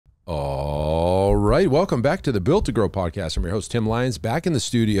right, welcome back to the Built to Grow podcast. I'm your host, Tim Lyons, back in the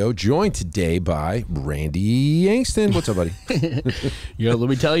studio, joined today by Randy Yangston. What's up, buddy? Yeah, let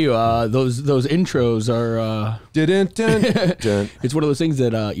me tell you, those intros are... It's one of those things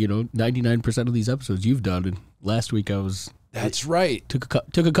that, 99% of these episodes you've done, and last week I was... That's right. Took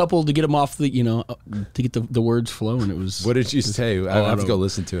a couple to get them off the, to get the words flowing. It was. What did you say? I have to go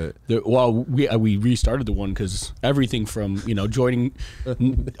listen to it. We restarted the one because everything from joining,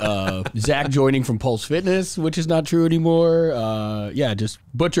 Zach joining from Pulse Fitness, which is not true anymore. Just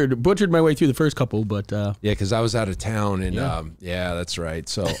butchered my way through the first couple, but because I was out of town and that's right.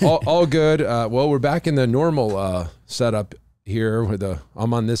 So all good. Well, we're back in the normal setup here with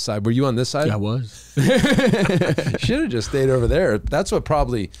I'm on this side. Were you on this side? Yeah, I was. Should have just stayed over there. That's what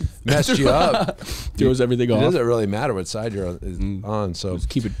probably messed you up. Throws everything off. It doesn't really matter what side you're on. So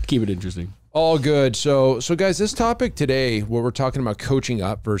keep it interesting. All good. So guys, this topic today, where we're talking about coaching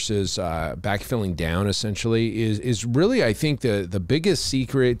up versus backfilling down, essentially, is really, I think, the biggest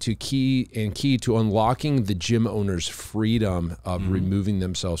secret to key to unlocking the gym owner's freedom of removing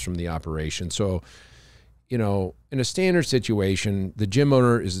themselves from the operation. So, in a standard situation, the gym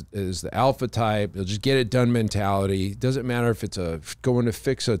owner is the alpha type. They'll just get it done mentality. It doesn't matter if it's going to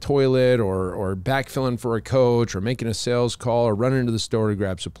fix a toilet or backfilling for a coach or making a sales call or running to the store to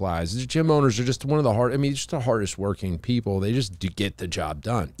grab supplies. The gym owners are just one of just the hardest working people. They just get the job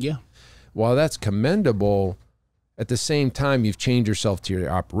done. Yeah. While that's commendable, at the same time, you've chained yourself to your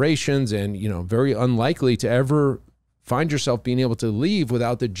operations and, very unlikely to ever find yourself being able to leave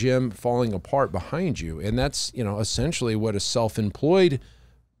without the gym falling apart behind you. And that's, essentially what a self-employed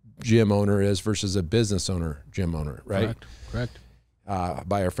gym owner is versus a business owner gym owner, right? Correct.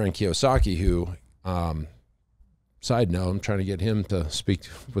 By our friend Kiyosaki, who, side note, I'm trying to get him to speak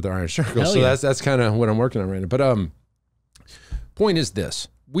with our Iron Circle. So that's kind of what I'm working on right now. But point is this.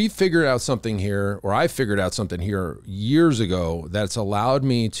 We figured out something here, or I figured out something here years ago that's allowed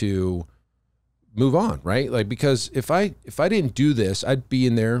me to move on, right? Like, because if I didn't do this, I'd be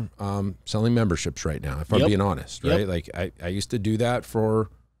in there selling memberships right now, if I'm being honest, right? Like I used to do that for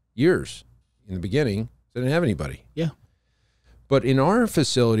years in the beginning. I didn't have anybody. Yeah. But in our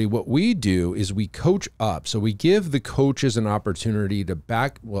facility, what we do is we coach up. So we give the coaches an opportunity to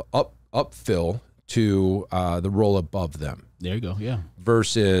upfill to the role above them. There you go. Yeah.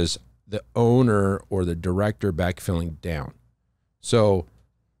 Versus the owner or the director backfilling down. So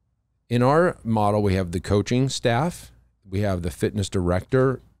in our model, we have the coaching staff, we have the fitness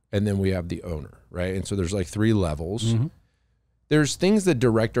director, and then we have the owner, right? And so there's like 3 levels. There's things the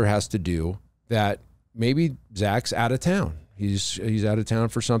director has to do that maybe Zach's out of town. He's out of town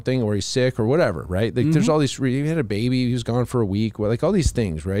for something, or he's sick or whatever, right? Like there's all these, he had a baby, he was gone for a week, like all these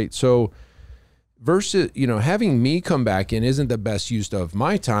things, right? So versus, having me come back in isn't the best use of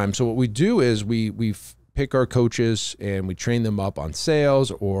my time. So what we do is we pick our coaches and we train them up on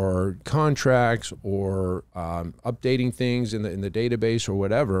sales or contracts or updating things in the database or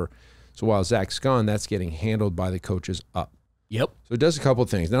whatever. So while Zach's gone, that's getting handled by the coaches up. Yep. So it does a couple of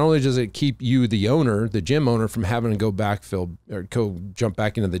things. Not only does it keep you, the owner, the gym owner, from having to go backfill or jump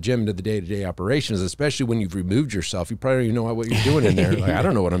back into the gym, into the day-to-day operations, especially when you've removed yourself. You probably don't even know what you're doing in there. Like, I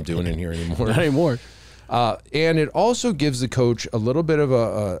don't know what I'm doing in here anymore. Not anymore. And it also gives the coach a little bit of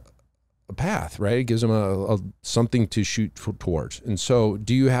a path, right? It gives them a something to shoot towards. And so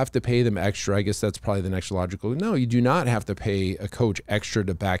do you have to pay them extra? I guess that's probably the next logical. No, you do not have to pay a coach extra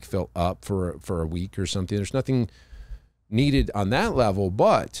to backfill up for a week or something. There's nothing needed on that level,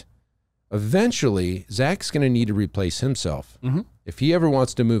 but eventually Zach's going to need to replace himself if he ever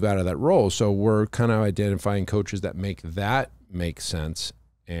wants to move out of that role. So we're kind of identifying coaches that make sense.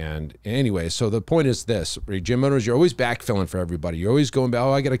 And anyway, so the point is this: gym owners, you're always backfilling for everybody. You're always going back,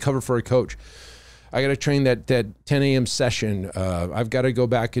 I got to cover for a coach. I got to train that 10 a.m. session. I've got to go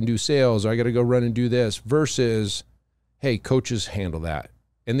back and do sales. Or I got to go run and do this. Versus, hey, coaches handle that.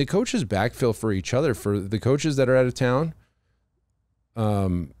 And the coaches backfill for each other. For the coaches that are out of town,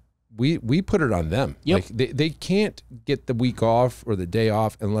 we put it on them. Yep. Like they can't get the week off or the day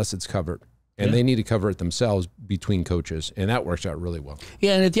off unless it's covered. And they need to cover it themselves between coaches, and that works out really well.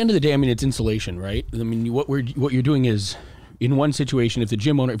 Yeah, and at the end of the day, I mean, it's insulation, right? I mean, what you're doing is, in one situation, if the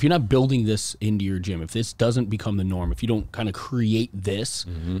gym owner, if you're not building this into your gym, if this doesn't become the norm, if you don't kind of create this,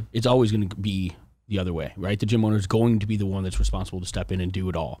 it's always going to be the other way, right? The gym owner is going to be the one that's responsible to step in and do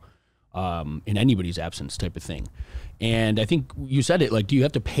it all, in anybody's absence type of thing. And I think you said it, like, do you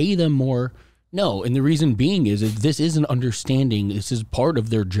have to pay them more? No, and the reason being is this is an understanding. This is part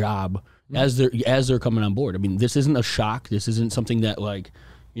of their job as they're coming on board. I mean, this isn't a shock. This isn't something that, like,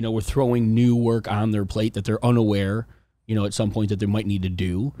 we're throwing new work on their plate that they're unaware at some point that they might need to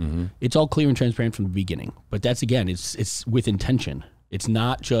do. It's all clear and transparent from the beginning. But that's, again, it's with intention. It's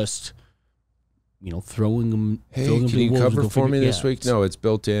not just, throwing them. Hey, throwing can you cover for me this week? No, it's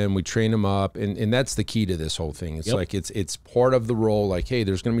built in. We train them up. And that's the key to this whole thing. It's like it's part of the role. Like, hey,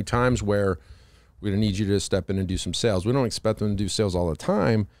 there's going to be times where we're going to need you to step in and do some sales. We don't expect them to do sales all the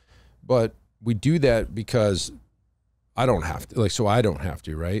time, but we do that because I don't have to, so I don't have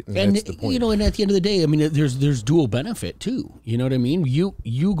to, right? And that's the point. and at the end of the day, I mean, there's dual benefit too. You know what I mean?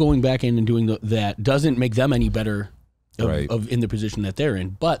 You going back in and doing that doesn't make them any better of in the position that they're in,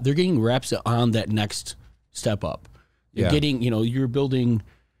 but they're getting reps on that next step up. You're getting, you're building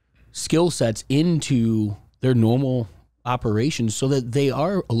skill sets into their normal operations so that they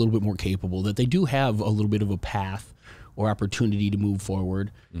are a little bit more capable, that they do have a little bit of a path or opportunity to move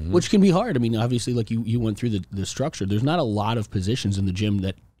forward, which can be hard. I mean, obviously, like you went through the structure. There's not a lot of positions in the gym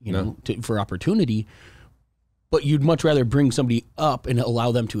that, for opportunity, but you'd much rather bring somebody up and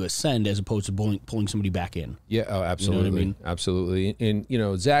allow them to ascend as opposed to pulling somebody back in. Yeah, oh, absolutely. You know what I mean? Absolutely.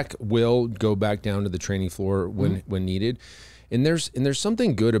 And, Zach will go back down to the training floor when needed. And there's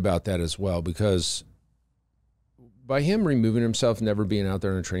something good about that as well, because by him removing himself, never being out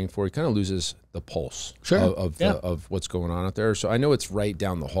there on a training floor, he kind of loses the pulse of what's going on out there. So I know it's right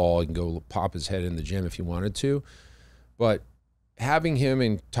down the hall. He can go pop his head in the gym if he wanted to, but having him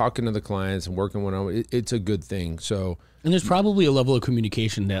and talking to the clients and working one-on-one, it's a good thing. So, and there's probably a level of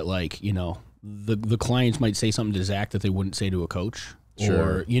communication that, the clients might say something to Zach that they wouldn't say to a coach. Sure.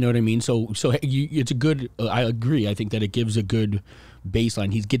 Or, you know what I mean? So it's a good, I agree. I think that it gives a good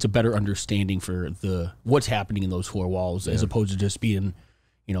baseline. He gets a better understanding for what's happening in those four walls as opposed to just being,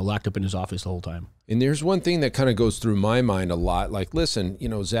 locked up in his office the whole time. And there's one thing that kind of goes through my mind a lot. Like, listen,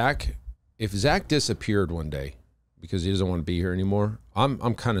 Zach, if Zach disappeared one day because he doesn't want to be here anymore, I'm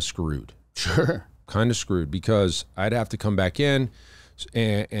kind of screwed. Sure. Kind of screwed, because I'd have to come back in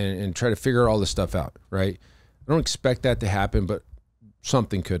and try to figure all this stuff out, right? I don't expect that to happen, but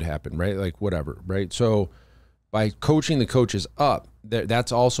something could happen, right? Like whatever, right? So by coaching the coaches up,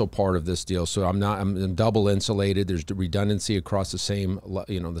 that's also part of this deal. So I'm double insulated. There's redundancy across the same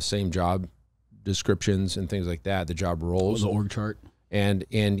job descriptions and things like that, the job roles. The org chart. And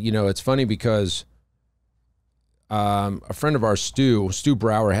it's funny because a friend of ours, Stu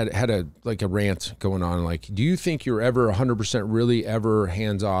Brower, had a rant going on. Like, do you think you're ever 100% really ever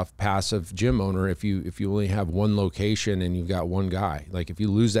hands-off passive gym owner if you only have one location and you've got one guy? Like, if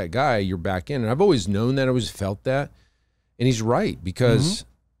you lose that guy, you're back in. And I've always known that. I always felt that. And he's right, because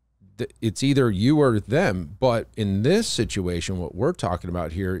it's either you or them. But in this situation, what we're talking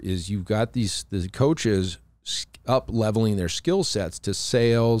about here is you've got the coaches up-leveling their skill sets to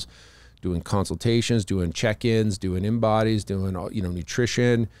sales, doing consultations, doing check-ins, doing in-bodies, doing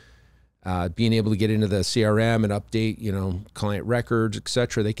nutrition, being able to get into the CRM and update client records,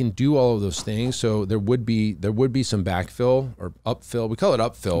 etc. They can do all of those things. So there would be some backfill or upfill. We call it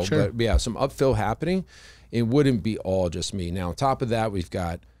upfill, but yeah, some upfill happening. It wouldn't be all just me. Now, on top of that, we've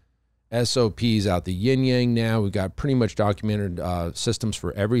got SOPs out the yin-yang now. We've got pretty much documented systems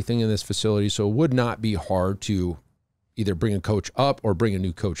for everything in this facility. So it would not be hard to either bring a coach up or bring a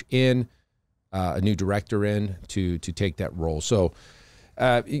new coach in, a new director in to take that role. So,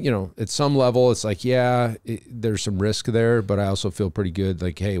 at some level, it's like, there's some risk there, but I also feel pretty good.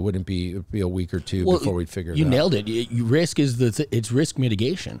 Like, hey, it'd be a week or two before we'd figure it out. You nailed it. Risk is it's risk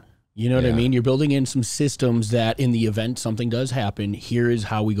mitigation. You know what I mean? You're building in some systems that in the event something does happen, here is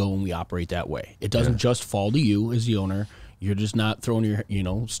how we go and we operate that way. It doesn't just fall to you as the owner. You're just not throwing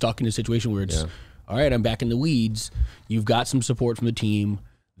your, stuck in a situation where it's, all right, I'm back in the weeds. You've got some support from the team.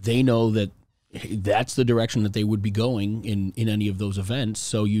 They know that that's the direction that they would be going in any of those events.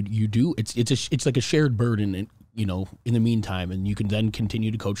 So you do, it's like a shared burden, in the meantime, and you can then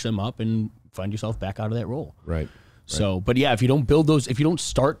continue to coach them up and find yourself back out of that role. Right. So, but yeah, if you don't build those, if you don't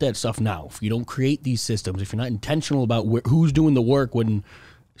start that stuff now, if you don't create these systems, if you're not intentional about who's doing the work when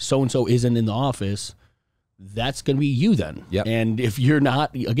so-and-so isn't in the office, that's going to be you then. Yep. And if you're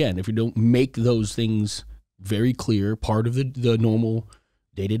not, again, if you don't make those things very clear, part of the normal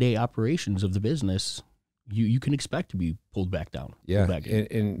day-to-day operations of the business, you can expect to be pulled back down. Yeah.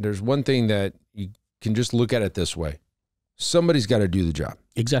 And there's one thing that you can just look at it this way. Somebody's got to do the job.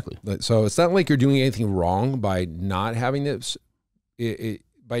 Exactly. So it's not like you're doing anything wrong by not having this,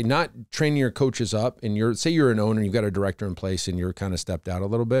 by not training your coaches up, and say you're an owner, you've got a director in place and you're kind of stepped out a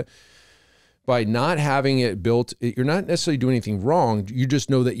little bit. By not having it built, you're not necessarily doing anything wrong. You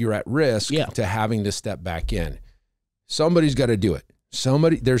just know that you're at risk to having to step back in. Somebody's got to do it.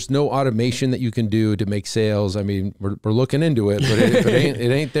 There's no automation that you can do to make sales. I mean, we're looking into it, but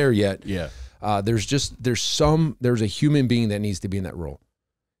it ain't there yet. Yeah. There's a human being that needs to be in that role.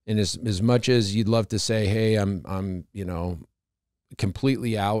 And as much as you'd love to say, hey, I'm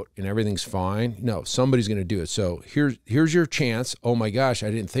completely out and everything's fine. No, somebody's going to do it. So here's your chance. Oh my gosh,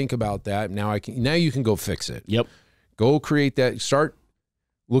 I didn't think about that. Now you can go fix it. Yep. Go create that. Start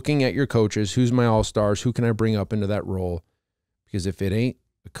looking at your coaches. Who's my all-stars? Who can I bring up into that role? Because if it ain't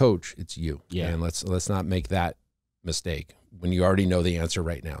a coach, it's you. Yeah. And let's not make that mistake when you already know the answer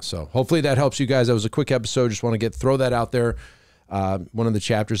right now. So hopefully that helps you guys. That was a quick episode. Just want to throw that out there. One of the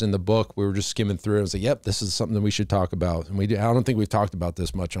chapters in the book, we were just skimming through. I was like, yep, this is something that we should talk about. And I don't think we've talked about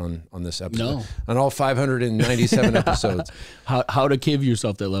this much on this episode. No. On all 597 episodes. How to give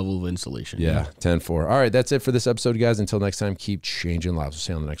yourself that level of insulation. Yeah, 10-4. All right, that's it for this episode, guys. Until next time, keep changing lives. We'll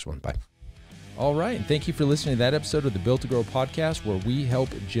see you on the next one. Bye. All right, and thank you for listening to that episode of the Built to Grow podcast, where we help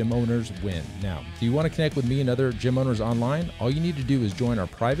gym owners win. Now, do you want to connect with me and other gym owners online? All you need to do is join our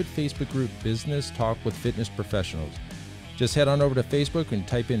private Facebook group, Business Talk with Fitness Professionals. Just head on over to Facebook and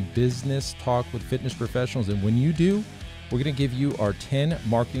type in Business Talk with Fitness Professionals. And when you do, we're going to give you our 10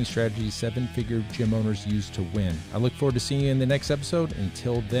 marketing strategies 7-figure gym owners use to win. I look forward to seeing you in the next episode.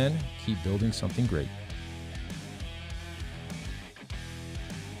 Until then, keep building something great.